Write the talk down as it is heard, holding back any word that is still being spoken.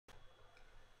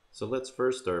So let's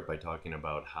first start by talking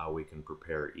about how we can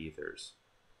prepare ethers.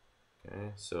 Okay,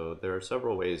 so there are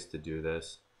several ways to do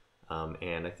this,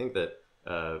 and I think that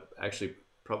actually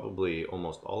probably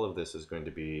almost all of this is going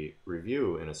to be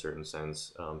review in a certain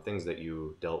sense, things that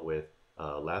you dealt with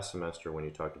last semester when you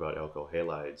talked about alkyl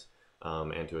halides,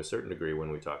 and to a certain degree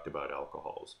when we talked about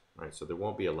alcohols. Right, so there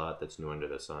won't be a lot that's new under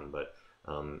the sun, but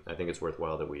I think it's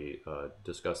worthwhile that we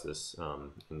discuss this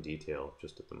in detail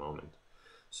just at the moment.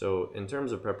 So in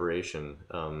terms of preparation,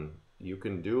 you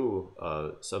can do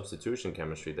substitution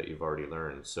chemistry that you've already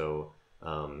learned. So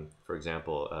for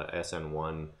example,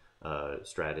 SN1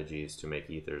 strategies to make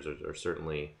ethers are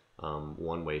certainly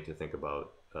one way to think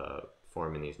about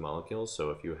forming these molecules.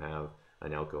 So if you have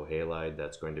an alkyl halide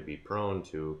that's going to be prone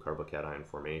to carbocation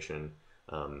formation,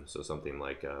 so something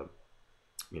like a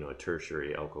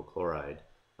tertiary alkyl chloride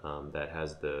that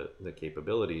has the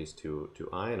capabilities to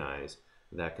ionize,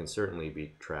 that can certainly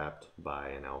be trapped by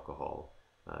an alcohol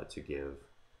to give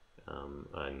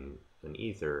an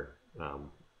ether,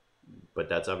 but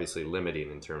that's obviously limiting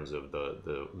in terms of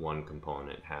the one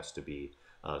component has to be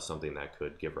something that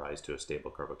could give rise to a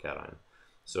stable carbocation.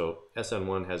 So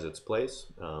SN1 has its place,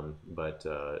 but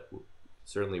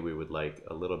certainly we would like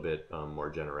a little bit more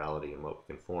generality in what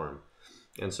we can form.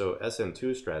 And so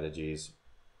SN2 strategies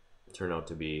turn out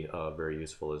to be very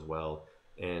useful as well.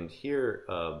 And here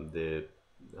the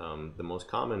most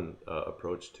common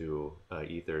approach to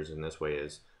ethers in this way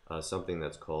is something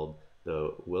that's called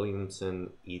the Williamson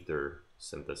ether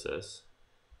synthesis.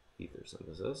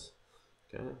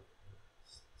 Okay,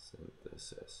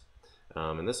 synthesis.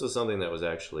 And this was something that was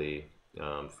actually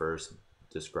first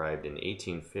described in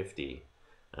 1850,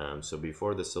 so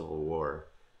before the Civil War.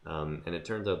 And it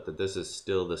turns out that this is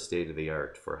still the state of the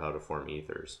art for how to form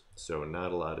ethers. So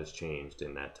not a lot has changed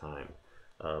in that time.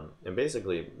 And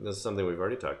basically, this is something we've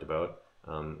already talked about.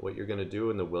 What you're going to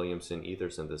do in the Williamson ether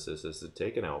synthesis is to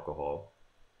take an alcohol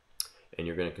and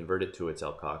you're going to convert it to its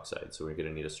alkoxide. So we're going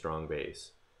to need a strong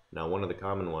base. Now, one of the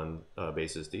common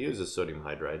bases to use is sodium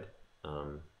hydride,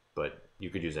 but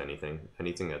you could use anything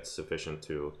that's sufficient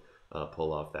to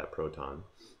pull off that proton,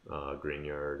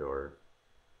 Grignard or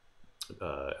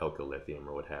alkyl lithium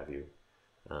or what have you.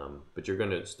 But you're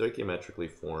going to stoichiometrically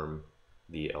form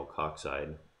the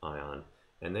alkoxide ion,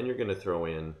 and then you're going to throw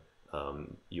in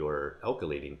your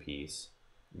alkylating piece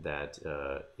that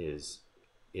is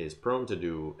prone to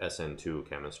do SN2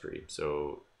 chemistry.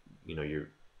 So your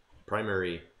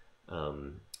primary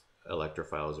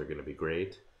electrophiles are going to be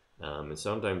great, and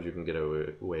sometimes you can get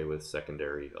away with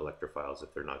secondary electrophiles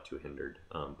if they're not too hindered,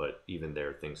 but even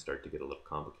there things start to get a little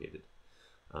complicated.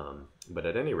 But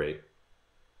at any rate,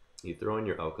 you throw in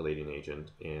your alkylating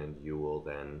agent and you will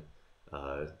then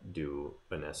do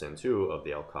an SN2 of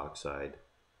the alkoxide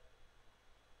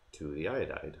to the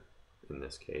iodide in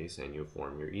this case, and you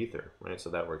form your ether, right? So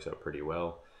that works out pretty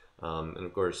well. And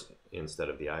of course, instead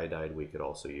of the iodide, we could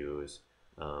also use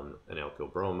an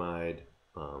alkyl bromide,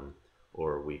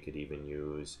 or we could even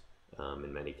use,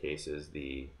 in many cases,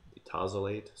 the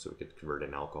tosylate. So we could convert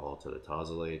an alcohol to the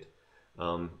tosylate.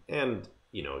 And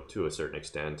to a certain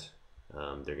extent,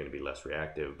 they're going to be less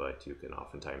reactive, but you can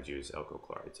oftentimes use alkyl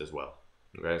chlorides as well.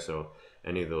 Okay, so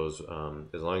any of those,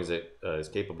 as long as it is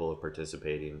capable of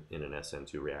participating in an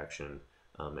SN2 reaction,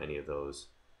 any of those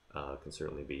can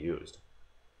certainly be used.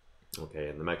 Okay,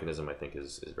 and the mechanism I think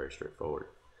is very straightforward.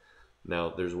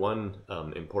 Now, there's one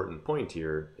important point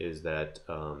here is that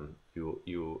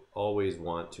you always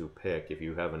want to pick, if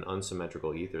you have an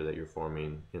unsymmetrical ether that you're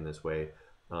forming in this way,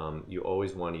 you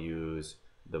always want to use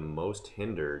the most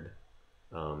hindered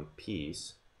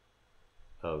piece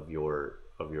of your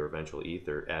eventual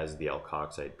ether as the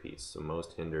alkoxide piece. So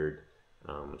most hindered,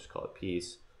 we'll just call it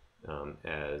piece,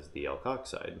 as the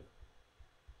alkoxide.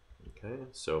 Okay,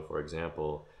 so for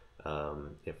example,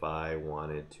 if I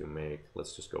wanted to make,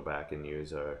 let's just go back and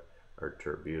use our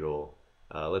tert-butyl.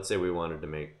 Let's say we wanted to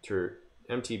make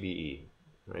MTBE,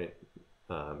 right?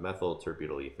 Methyl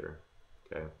tert-butyl ether.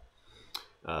 Okay.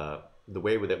 The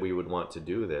way that we would want to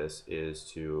do this is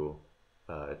to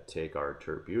take our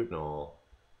tert-butanol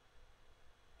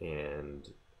and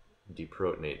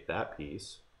deprotonate that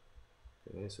piece.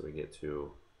 Okay, so we get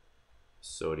to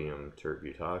sodium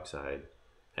tert-butoxide,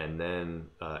 and then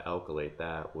alkylate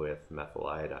that with methyl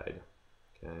iodide.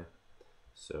 Okay,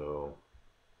 so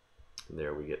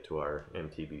there we get to our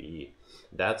MTBE.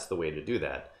 That's the way to do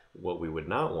that. What we would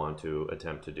not want to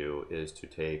attempt to do is to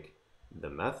take the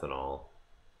methanol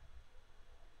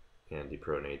and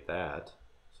deprotonate that.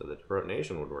 So the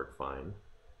deprotonation would work fine.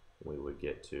 We would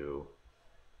get to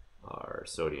our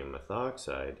sodium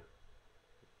methoxide,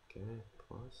 okay,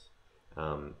 plus,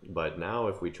 But now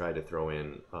if we try to throw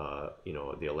in, you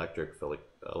know, the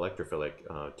electrophilic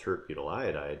tert butyl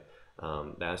iodide,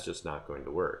 that's just not going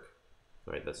to work,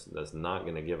 right? That's not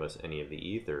going to give us any of the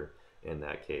ether in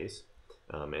that case.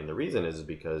 And the reason is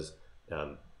because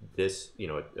this, you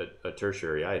know, a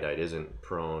tertiary iodide isn't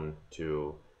prone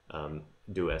to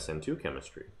do SN2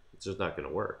 chemistry. It's just not going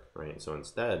to work, right? So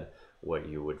instead, what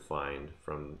you would find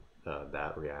from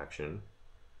that reaction,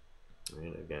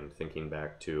 right, again, thinking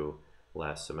back to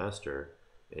last semester,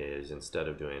 is instead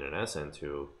of doing an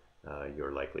SN2,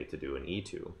 you're likely to do an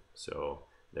E2. So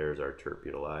there's our tert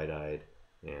butyl iodide,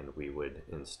 and we would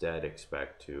instead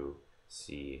expect to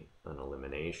see an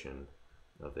elimination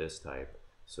of this type.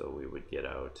 So we would get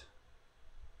out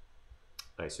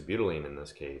isobutylene in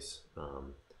this case,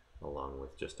 along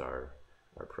with just our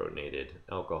protonated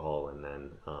alcohol, and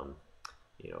then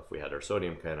you know, if we had our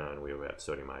sodium cation, we would have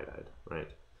sodium iodide, right?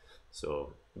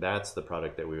 So that's the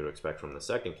product that we would expect from the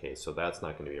second case. So that's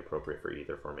not going to be appropriate for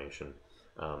ether formation.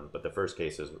 But the first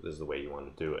case is the way you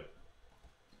want to do it.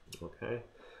 Okay.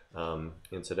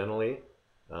 Incidentally,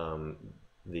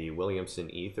 the Williamson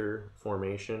ether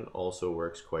formation also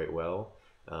works quite well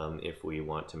if we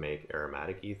want to make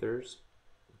aromatic ethers.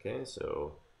 Okay,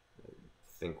 so I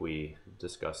think we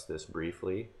discussed this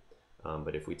briefly,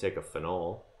 but if we take a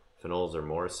phenol, phenols are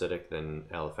more acidic than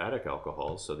aliphatic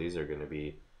alcohols, so these are going to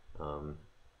be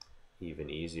even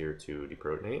easier to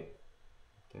deprotonate.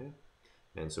 Okay,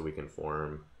 and so we can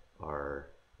form our,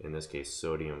 in this case,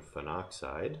 sodium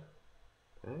phenoxide.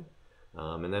 Okay,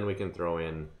 and then we can throw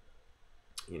in,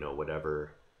 you know,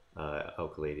 whatever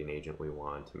alkylating agent we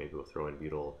want. Maybe we'll throw in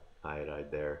butyl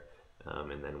iodide there,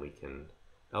 and then we can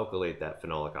alkylate that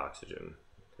phenolic oxygen.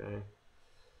 Okay,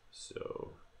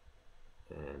 so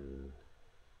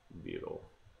N-butyl.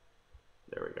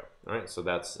 There we go. All right, so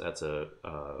that's a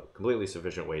completely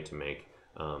sufficient way to make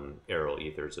aryl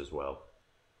ethers as well.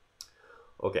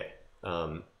 Okay,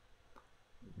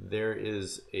 there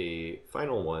is a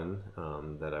final one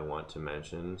that I want to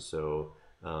mention. So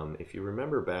if you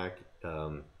remember back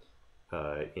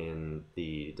in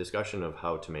the discussion of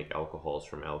how to make alcohols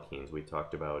from alkenes, we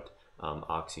talked about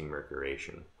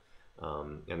oxymercuration.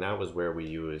 And that was where we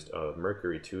used a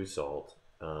mercury 2 salt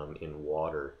in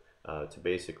water to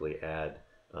basically add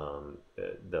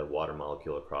the water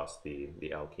molecule across the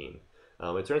alkene.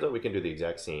 It turns out we can do the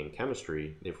exact same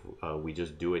chemistry if we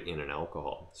just do it in an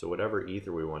alcohol. So whatever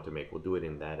ether we want to make, we'll do it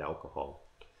in that alcohol.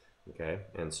 Okay,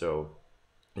 and so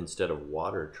instead of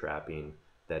water trapping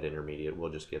that intermediate, we'll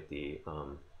just get the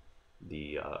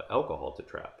alcohol to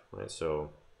trap. Right.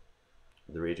 So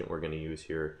the reagent we're going to use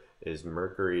here is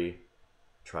mercury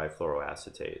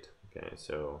trifluoroacetate. Okay,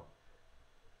 so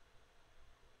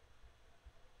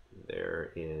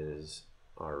there is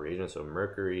our reagent, so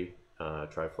mercury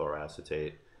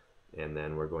trifluoroacetate, and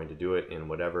then we're going to do it in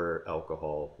whatever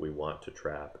alcohol we want to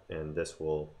trap, and this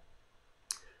will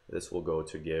go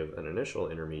to give an initial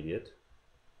intermediate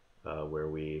where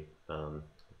we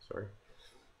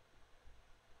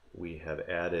we have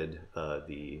added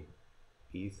the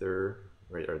ether,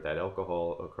 right, or that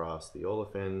alcohol across the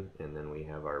olefin, and then we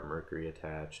have our mercury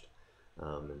attached,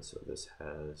 and so this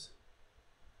has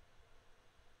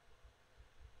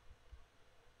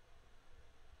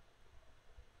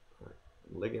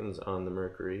ligands on the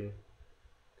mercury.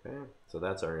 Okay, so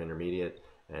that's our intermediate,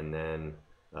 and then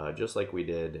just like we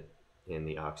did in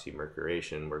the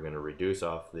oxymercuration, we're going to reduce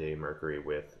off the mercury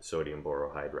with sodium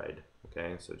borohydride.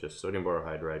 Okay, so just sodium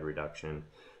borohydride reduction,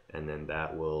 and then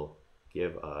that will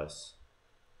give us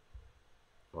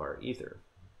our ether,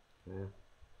 okay,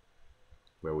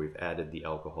 where we've added the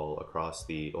alcohol across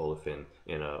the olefin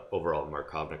in an overall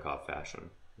Markovnikov fashion.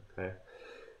 Okay.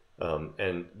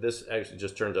 And this actually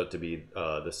just turns out to be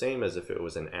the same as if it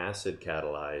was an acid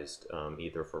catalyzed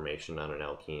ether formation on an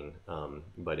alkene,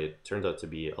 but it turns out to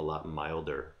be a lot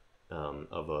milder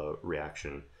of a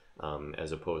reaction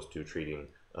as opposed to treating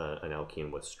an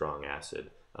alkene with strong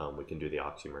acid. We can do the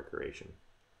oxymercuration.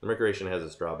 The mercuration has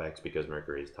its drawbacks because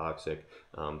mercury is toxic,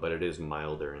 but it is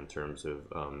milder in terms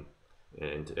of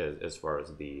as far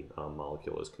as the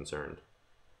molecule is concerned.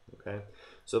 Okay,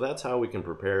 so that's how we can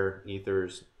prepare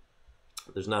ethers.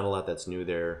 There's not a lot that's new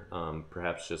there,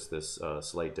 perhaps just this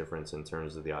slight difference in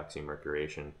terms of the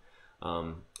oxymercuration.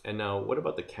 And now, what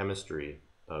about the chemistry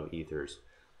of ethers?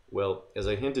 Well, as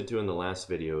I hinted to in the last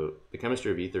video, the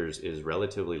chemistry of ethers is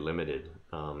relatively limited.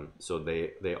 So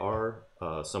they are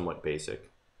somewhat basic.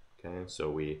 Okay, so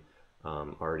we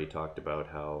already talked about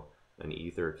how an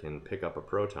ether can pick up a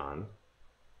proton.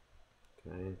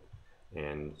 Okay,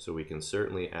 and so we can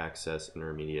certainly access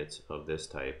intermediates of this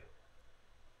type.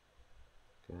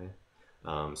 Okay,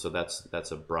 So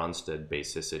that's a Bronsted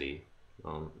basicity,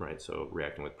 right? So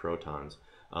reacting with protons.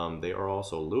 They are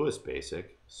also Lewis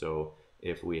basic. So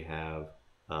if we have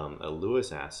a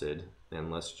Lewis acid,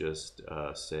 and let's just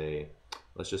say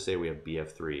we have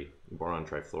BF3, boron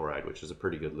trifluoride, which is a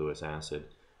pretty good Lewis acid.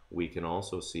 We can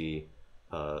also see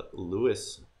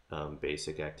Lewis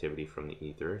basic activity from the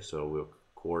ether. So we'll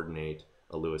coordinate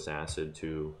a Lewis acid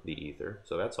to the ether.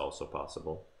 So that's also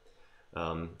possible.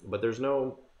 But there's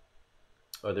no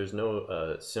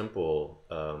simple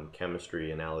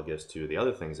chemistry analogous to the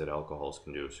other things that alcohols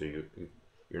can do. So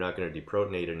you're not going to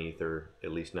deprotonate an ether,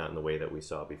 at least not in the way that we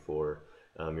saw before.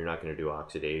 You're not going to do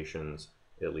oxidations,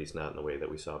 at least not in the way that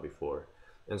we saw before.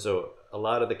 And so a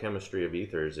lot of the chemistry of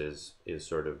ethers is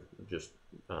sort of just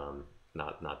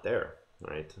not there,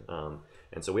 right?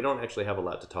 And so we don't actually have a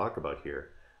lot to talk about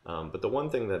here. But the one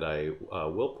thing that I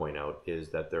will point out is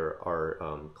that there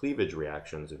are cleavage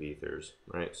reactions of ethers,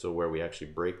 right? So where we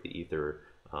actually break the ether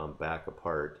back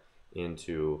apart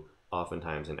into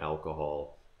oftentimes an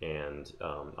alcohol and,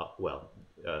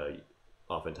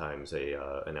 oftentimes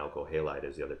an alkyl halide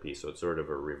is the other piece. So it's sort of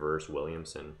a reverse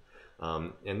Williamson.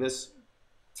 And this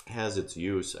has its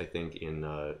use, I think,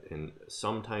 in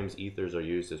sometimes ethers are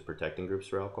used as protecting groups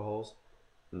for alcohols.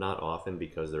 Not often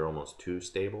because they're almost too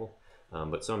stable.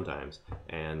 But sometimes,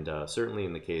 and certainly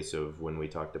in the case of when we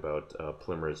talked about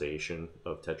polymerization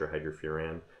of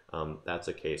tetrahydrofuran, that's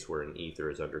a case where an ether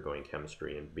is undergoing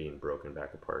chemistry and being broken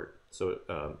back apart.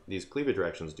 So these cleavage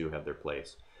reactions do have their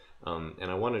place. And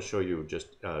I want to show you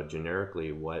just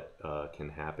generically what can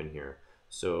happen here.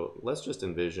 So let's just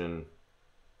envision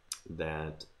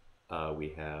that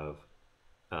we have,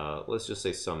 let's just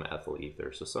say some ethyl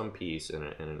ether, so some piece in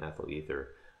an ethyl ether.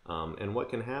 And what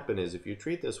can happen is if you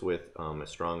treat this with a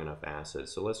strong enough acid,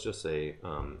 so let's just say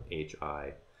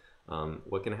HI,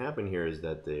 what can happen here is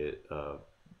that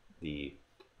the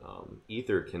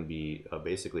ether can be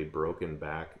basically broken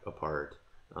back apart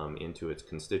into its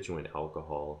constituent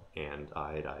alcohol and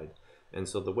iodide. And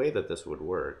so the way that this would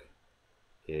work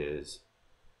is,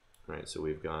 right, so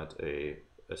we've got a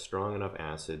strong enough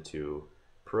acid to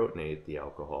protonate the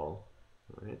alcohol,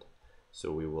 right?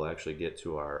 So we will actually get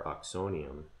to our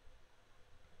oxonium,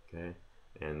 okay?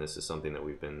 And this is something that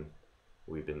we've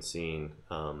been seeing,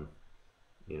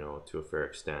 you know, to a fair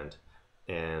extent.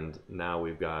 And now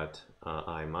we've got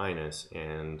I minus,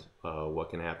 and what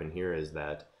can happen here is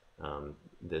that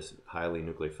this highly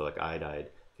nucleophilic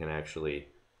iodide can actually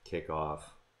kick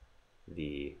off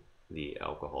the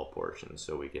alcohol portion.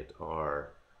 So we get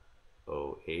ROH,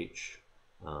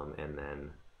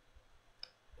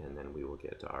 and then we will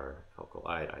get our alkyl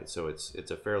iodide. So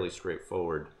it's a fairly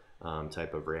straightforward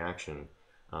type of reaction,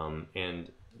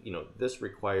 and you know, this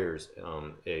requires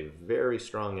a very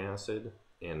strong acid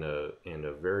and a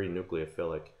very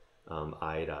nucleophilic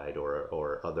iodide,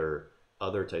 or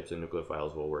other types of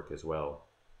nucleophiles will work as well,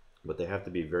 but they have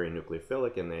to be very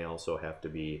nucleophilic, and they also have to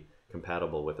be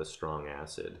compatible with a strong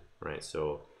acid, right?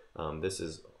 So this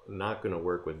is not going to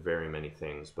work with very many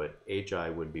things, but HI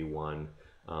would be one.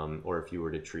 Or if you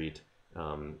were to treat,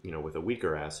 you know, with a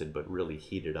weaker acid but really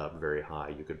heat it up very high,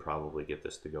 you could probably get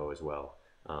this to go as well.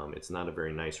 It's not a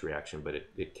very nice reaction, but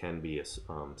it can be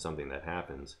something that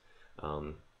happens.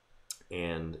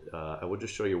 And I will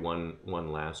just show you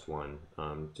one last one,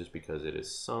 just because it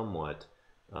is somewhat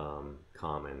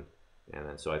common,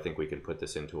 and so I think we can put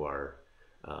this into our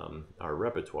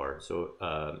repertoire.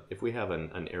 So if we have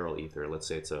an aryl ether, let's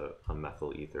say it's a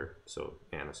methyl ether, so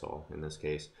anisole in this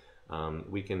case,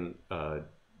 we can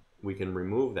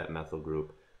remove that methyl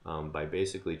group by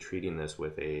basically treating this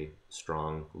with a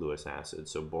strong Lewis acid.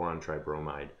 So boron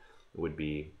tribromide would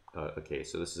be a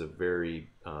case. So this is a very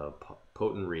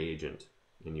potent reagent,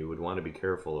 and you would want to be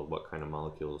careful of what kind of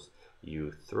molecules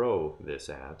you throw this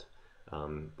at.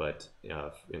 But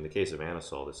in the case of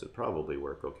anisole, this would probably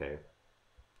work okay.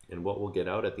 And what we'll get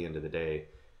out at the end of the day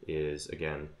is,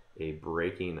 again, a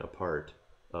breaking apart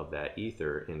of that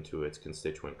ether into its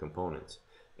constituent components.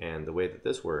 And the way that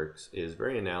this works is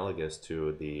very analogous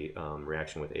to the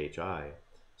reaction with HI.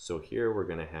 So here we're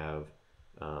going to have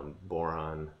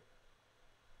boron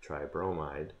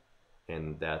tribromide,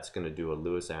 and that's going to do a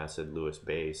Lewis acid, Lewis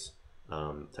base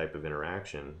type of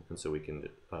interaction. And so we can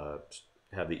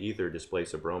have the ether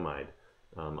displace a bromide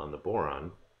on the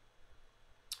boron.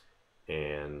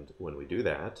 And when we do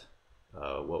that,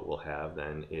 what we'll have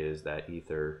then is that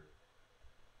ether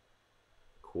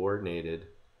coordinated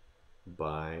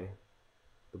by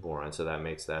the boron, so that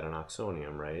makes that an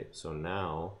oxonium, right? So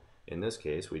now, in this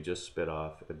case, we just spit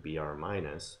off a Br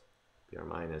minus,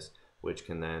 which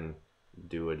can then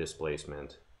do a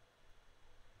displacement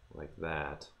like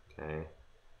that, okay?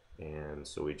 And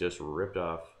so we just ripped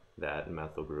off that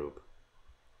methyl group,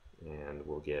 and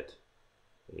we'll get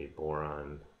a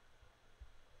boron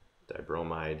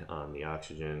dibromide on the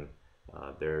oxygen.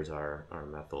 There's our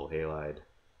methyl halide,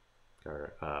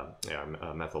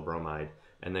 methyl bromide,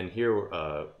 and then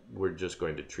here we're just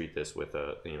going to treat this with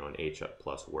an H+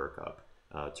 workup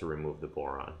to remove the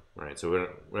boron. Right, so we don't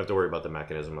have to worry about the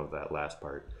mechanism of that last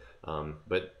part,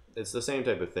 but it's the same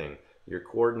type of thing. You're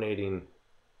coordinating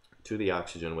to the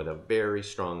oxygen with a very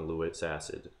strong Lewis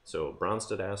acid. So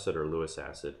Bronsted acid or Lewis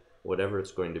acid, whatever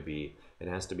it's going to be, it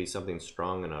has to be something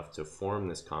strong enough to form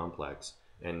this complex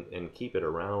and keep it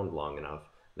around long enough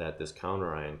that this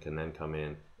counterion can then come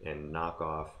in and knock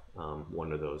off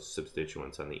one of those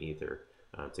substituents on the ether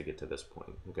to get to this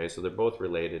point. Okay, so they're both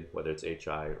related, whether it's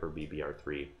HI or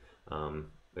BBr3.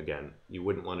 Again, you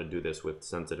wouldn't want to do this with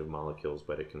sensitive molecules,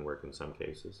 but it can work in some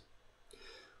cases.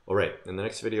 All right, in the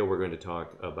next video, we're going to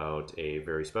talk about a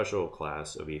very special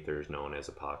class of ethers known as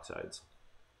epoxides.